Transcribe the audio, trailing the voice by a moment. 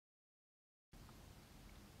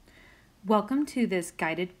Welcome to this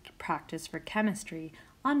guided practice for chemistry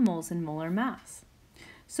on moles and molar mass.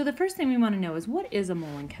 So the first thing we want to know is what is a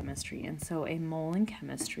mole in chemistry? And so a mole in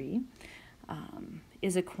chemistry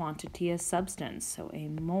is a quantity of substance. So a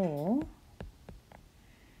mole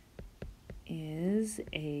is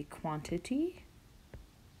a quantity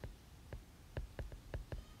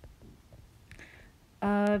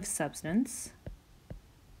of substance,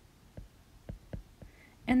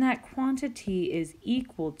 and that quantity is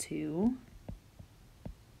equal to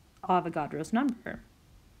Avogadro's number,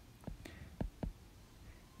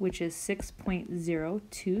 which is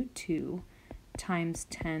 6.022 times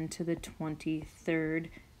 10 to the 23rd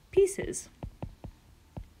pieces.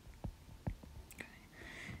 Okay.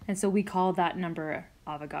 And so we call that number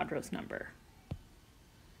Avogadro's number.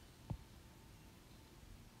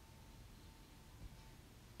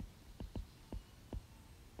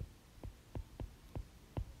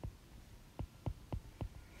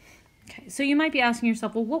 Okay, so you might be asking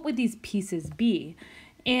yourself, well, what would these pieces be?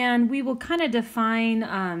 And we will kind of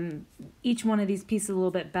define each one of these pieces a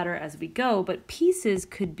little bit better as we go, but pieces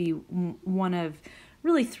could be one of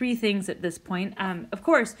really three things at this point. Of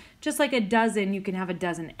course, just like a dozen, you can have a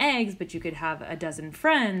dozen eggs, but you could have a dozen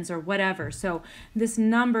friends or whatever. So this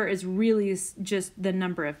number is really just the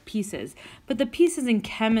number of pieces. But the pieces in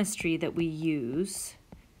chemistry that we use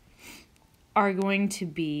are going to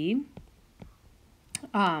be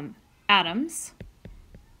atoms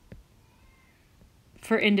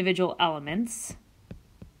for individual elements.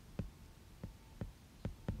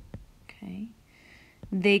 Okay.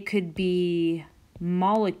 They could be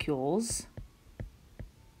molecules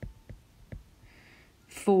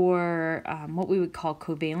for what we would call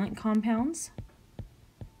covalent compounds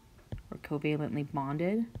or covalently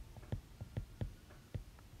bonded.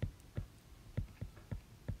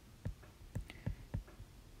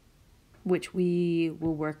 Which we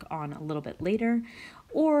will work on a little bit later,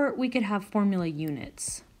 or we could have formula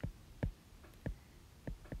units.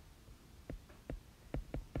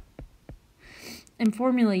 And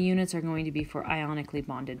formula units are going to be for ionically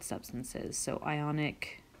bonded substances, so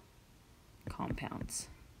ionic compounds.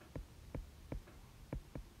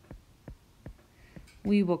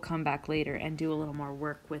 We will come back later and do a little more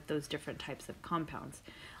work with those different types of compounds.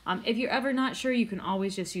 If you're ever not sure, you can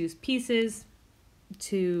always just use pieces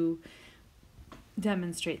to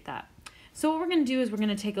demonstrate that. So what we're going to do is we're going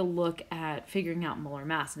to take a look at figuring out molar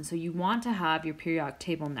mass. And so you want to have your periodic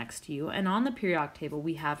table next to you. And on the periodic table,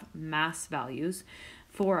 we have mass values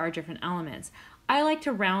for our different elements. I like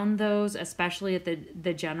to round those, especially at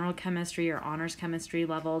the general chemistry or honors chemistry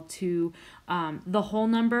level, to the whole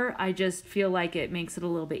number. I just feel like it makes it a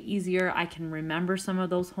little bit easier. I can remember some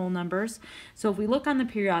of those whole numbers. So if we look on the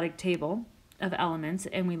periodic table of elements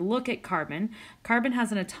and we look at carbon, carbon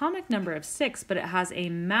has an atomic number of 6, but it has a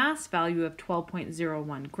mass value of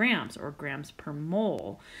 12.01 grams or grams per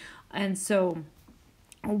mole. And so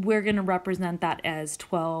we're going to represent that as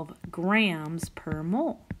 12 grams per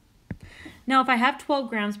mole. Now, if I have 12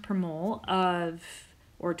 grams per mole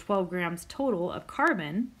or 12 grams total of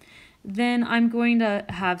carbon, then I'm going to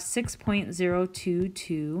have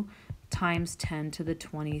 6.022 times 10 to the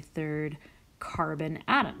 23rd carbon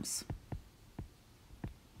atoms.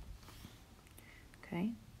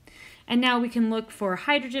 Okay. And now we can look for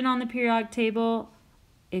hydrogen on the periodic table.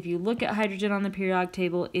 If you look at hydrogen on the periodic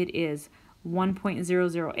table, it is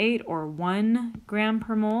 1.008 or 1 gram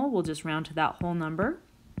per mole. We'll just round to that whole number.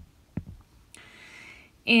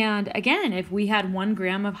 And again, if we had 1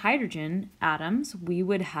 gram of hydrogen atoms, we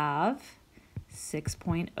would have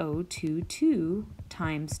 6.022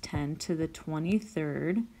 times 10 to the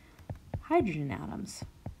 23rd hydrogen atoms.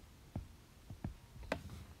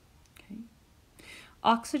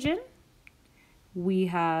 Oxygen, we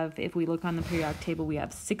have, if we look on the periodic table, we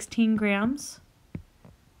have 16 grams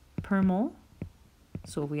per mole.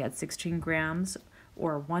 So if we had 16 grams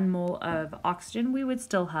or 1 mole of oxygen, we would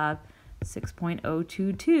still have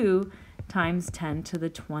 6.022 times 10 to the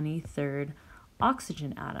 23rd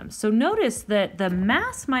oxygen atoms. So notice that the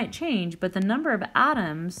mass might change, but the number of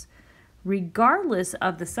atoms, regardless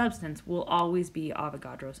of the substance, will always be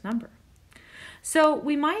Avogadro's number. So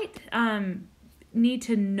we might need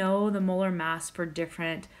to know the molar mass for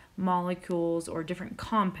different molecules or different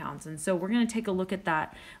compounds. And so we're going to take a look at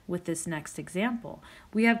that with this next example.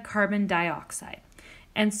 We have carbon dioxide.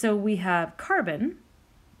 And so we have carbon,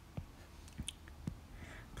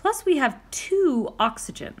 plus we have 2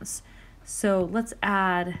 oxygens. So let's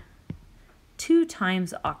add 2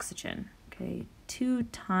 times oxygen, okay? 2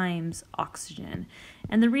 times oxygen.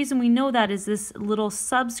 And the reason we know that is this little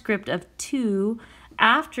subscript of 2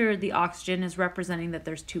 after the oxygen is representing that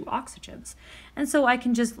there's 2 oxygens. And so I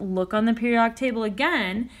can just look on the periodic table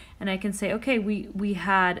again, and I can say, okay, we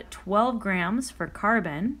had 12 grams for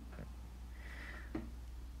carbon,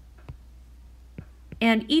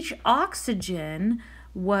 and each oxygen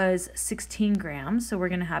was 16 grams, so we're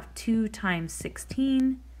going to have 2 times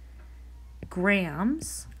 16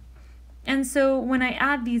 grams. And so when I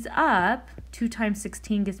add these up, 2 times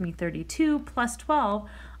 16 gives me 32, plus 12,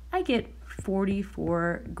 I get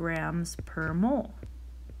 44 grams per mole.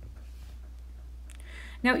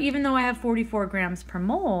 Now, even though I have 44 grams per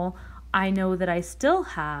mole, I know that I still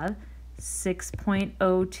have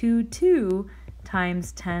 6.022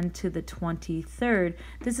 times 10 to the 23rd.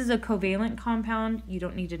 This is a covalent compound. You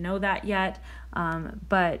don't need to know that yet,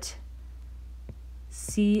 but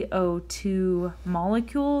CO2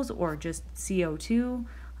 molecules, or just CO2,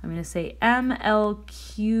 I'm going to say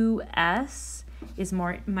MLQS is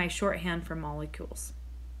my shorthand for molecules.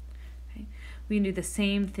 Okay. We can do the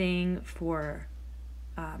same thing for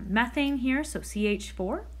methane here, so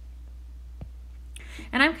CH4.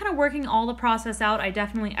 And I'm kind of working all the process out. I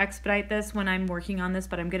definitely expedite this when I'm working on this,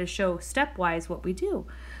 but I'm going to show stepwise what we do.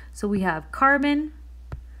 So we have carbon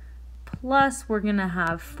plus we're going to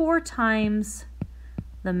have 4 times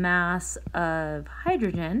the mass of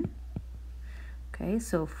hydrogen. Okay,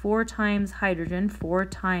 so 4 times hydrogen, 4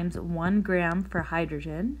 times 1 gram for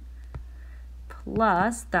hydrogen,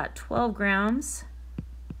 plus that 12 grams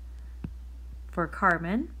for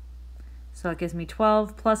carbon. So it gives me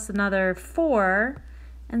 12 plus another 4,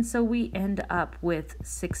 and so we end up with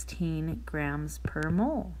 16 grams per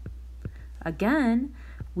mole. Again,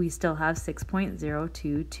 we still have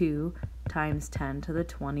 6.022 times 10 to the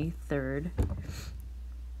 23rd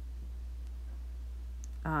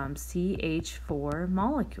CH4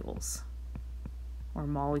 molecules, or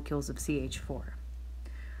molecules of CH4.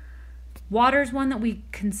 Water is one that we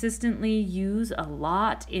consistently use a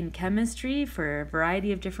lot in chemistry for a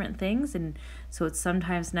variety of different things, and so it's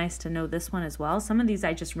sometimes nice to know this one as well. Some of these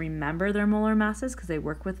I just remember their molar masses because I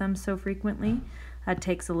work with them so frequently. That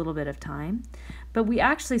takes a little bit of time. But we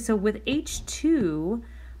actually, so with H2O,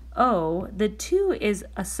 the 2 is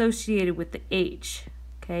associated with the H.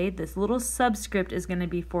 Okay, this little subscript is going to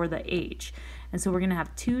be for the H. And so we're going to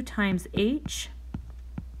have 2 times H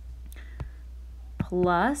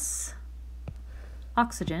plus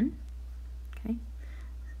oxygen. Okay,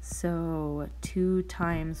 so 2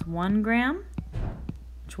 times 1 gram,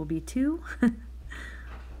 which will be 2,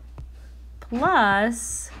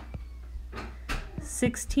 plus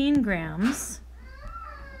 16 grams,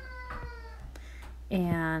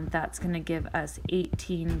 and that's going to give us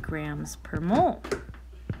 18 grams per mole.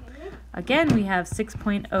 Again, we have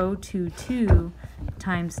 6.022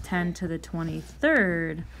 times 10 to the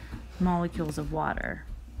 23rd molecules of water.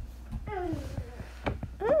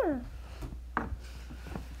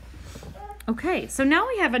 Okay, so now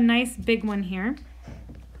we have a nice big one here,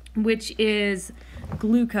 which is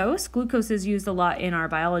glucose. Glucose is used a lot in our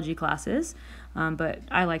biology classes, but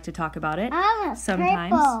I like to talk about it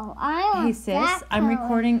sometimes. Purple. Hey sis, I'm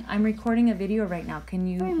recording a video right now. Can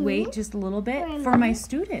you wait just a little bit for my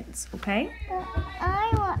students, okay?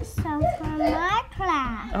 I want some for my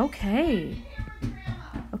class. Okay.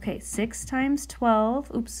 Okay, 6 times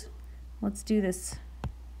 12. Oops. Let's do this.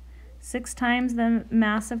 6 times the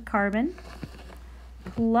mass of carbon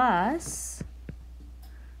plus,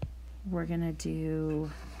 we're going to do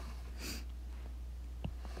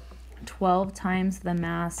 12 times the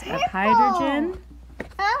mass of hydrogen.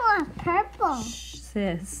 I want purple. Shh,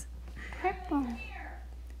 sis. Purple.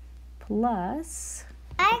 Plus.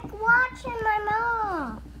 I'm watching my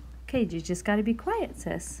mom. Okay, you just got to be quiet,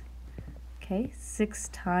 sis. Okay, 6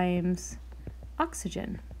 times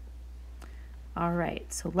oxygen. All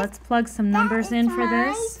right, so let's plug some numbers in for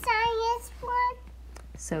this. Science one.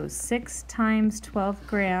 So 6 times 12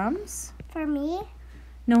 grams. For me?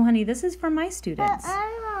 No, honey, this is for my students. But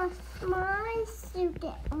I want my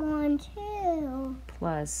student one too.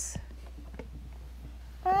 Plus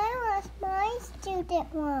I want my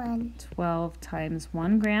student one. 12 times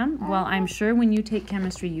 1 gram. Well, I'm sure when you take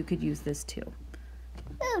chemistry, you could use this too.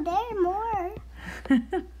 Ooh, there's more.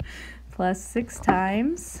 Plus 6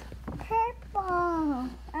 times Purple. I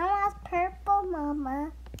want purple,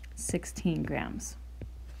 Mama. 16 grams.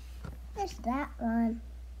 There's that one.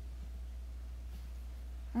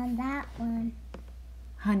 And that one.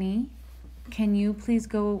 Honey, can you please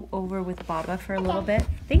go over with Baba for a little bit?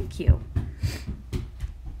 Thank you.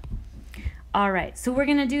 All right, so we're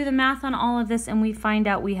going to do the math on all of this, and we find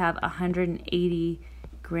out we have 180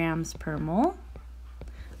 grams per mole.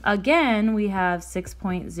 Again, we have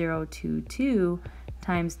 6.022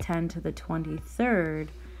 times 10 to the 23rd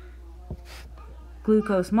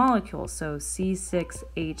glucose molecules. So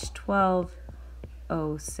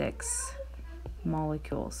C6H12O6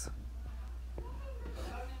 molecules.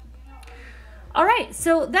 All right,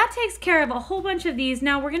 so that takes care of a whole bunch of these.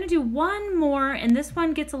 Now we're going to do one more, and this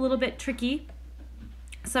one gets a little bit tricky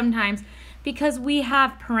sometimes because we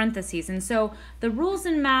have parentheses. And so the rules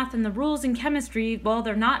in math and the rules in chemistry, well,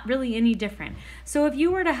 they're not really any different. So if you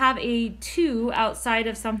were to have a 2 outside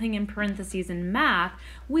of something in parentheses in math,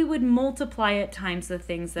 we would multiply it times the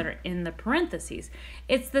things that are in the parentheses.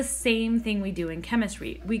 It's the same thing we do in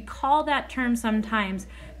chemistry. We call that term sometimes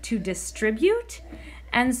to distribute.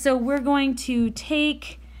 And so we're going to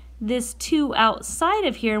take this 2 outside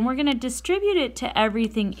of here and we're going to distribute it to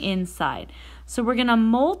everything inside. So we're going to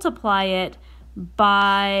multiply it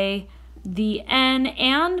by the N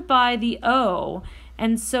and by the O.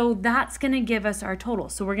 And so that's going to give us our total.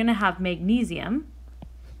 So we're going to have magnesium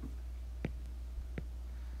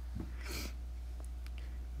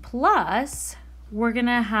plus we're going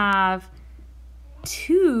to have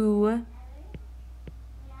 2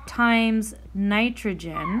 times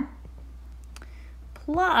nitrogen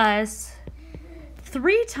plus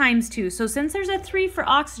 3 times 2. So since there's a 3 for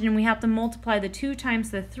oxygen, we have to multiply the 2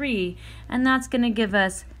 times the 3, and that's going to give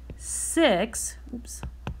us 6. Oops.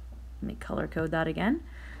 Let me color code that again.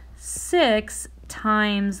 6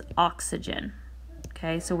 times oxygen.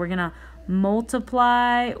 Okay, so we're going to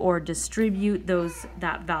multiply or distribute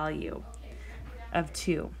that value of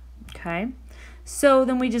 2. Okay? So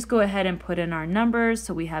then we just go ahead and put in our numbers.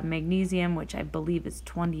 So we have magnesium, which I believe is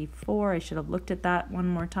 24. I should have looked at that one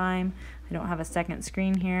more time. I don't have a second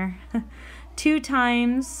screen here. 2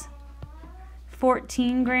 times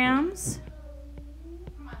 14 grams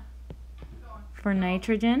for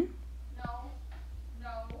nitrogen.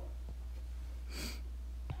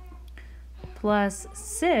 Plus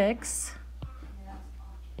 6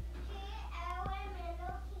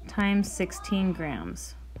 times 16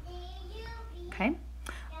 grams. Okay,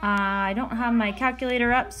 I don't have my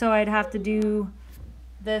calculator up, so I'd have to do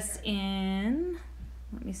this in,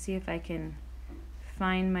 let me see if I can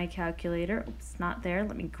find my calculator. Oops, it's not there.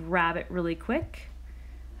 Let me grab it really quick.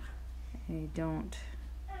 I don't,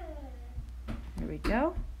 there we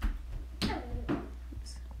go.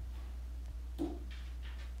 Oops.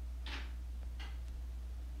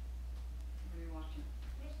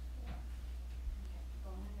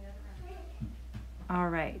 All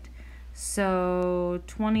right. So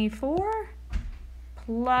 24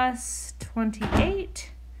 plus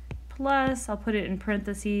 28 plus, I'll put it in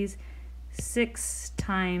parentheses, 6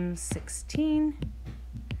 times 16,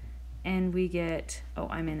 and we get, oh,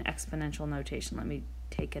 I'm in exponential notation. Let me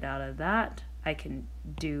take it out of that. I can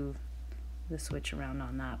do the switch around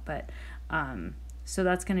on that, but so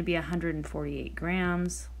that's going to be 148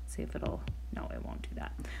 grams. Let's see if it'll, no, it won't do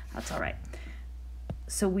that. That's all right.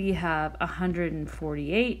 So we have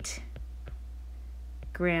 148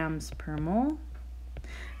 grams per mole.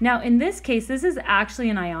 Now in this case, this is actually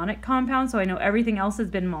an ionic compound, so I know everything else has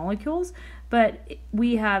been molecules, but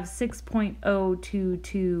we have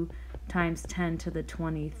 6.022 times 10 to the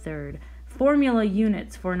 23rd formula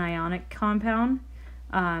units for an ionic compound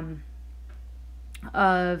of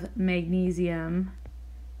magnesium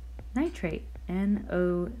nitrate,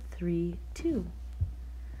 NO32.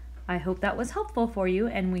 I hope that was helpful for you,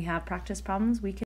 and we have practice problems we can